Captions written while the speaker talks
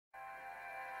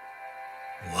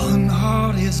One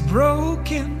heart is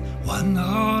broken, one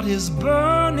heart is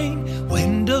burning.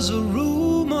 When does a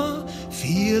rumor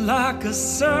feel like a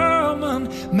sermon?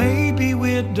 Maybe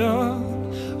we're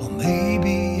done, or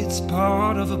maybe it's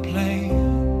part of a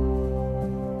plan.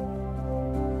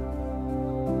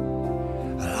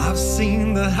 I've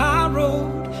seen the high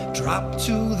road drop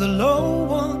to the low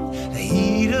one, the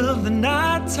heat of the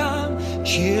nighttime,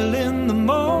 chill in the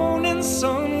morning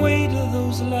sun. Weight of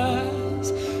those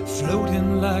lies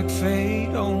floating like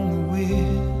fate on the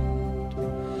wind,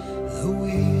 the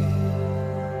wind.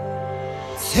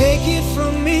 Take it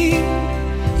from me,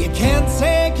 you can't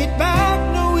take it back.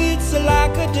 No, it's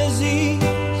like a disease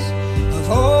of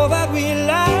all that we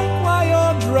lack. While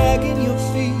you're dragging your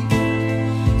feet,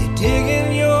 you're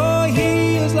digging your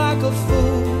heels like a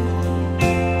fool.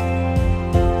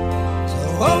 So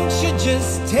won't you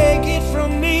just take it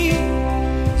from me?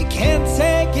 You can't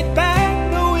take it back.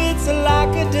 No, it's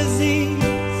like a disease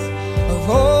of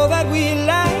all that we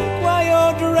lack. While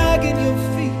you're dragging your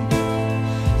feet,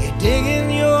 you're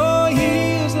digging your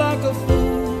heels like a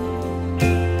fool.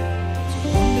 So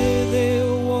one day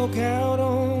they'll walk out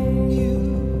on you.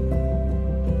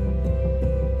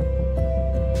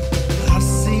 I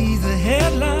see the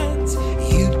headlines,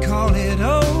 you'd call it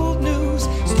old news.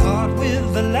 Start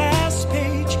with the last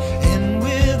page, end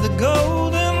with the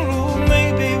golden rule.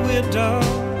 Maybe we're done,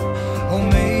 or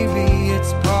maybe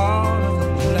it's part of the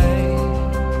plan.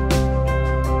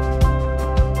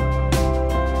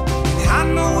 And I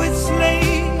know it's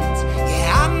late,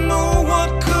 yeah, I know what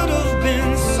could have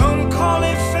been. Some call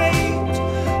it fate,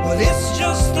 well, it's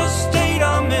just the state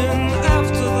I'm in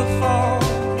after the fall.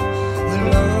 When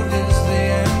love is the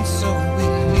answer we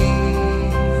leave.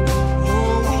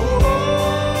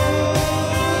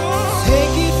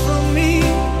 Take it from me,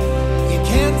 you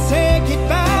can't take it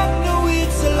back. No,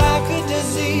 it's like a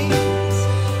disease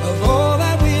of all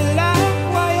that we lack.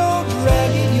 While you're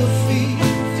dragging your feet,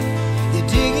 you're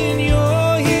digging your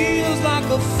heels like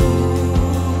a fool.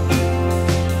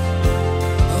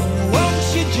 Oh, won't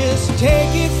you just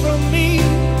take it from me?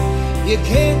 You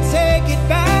can't take it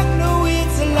back.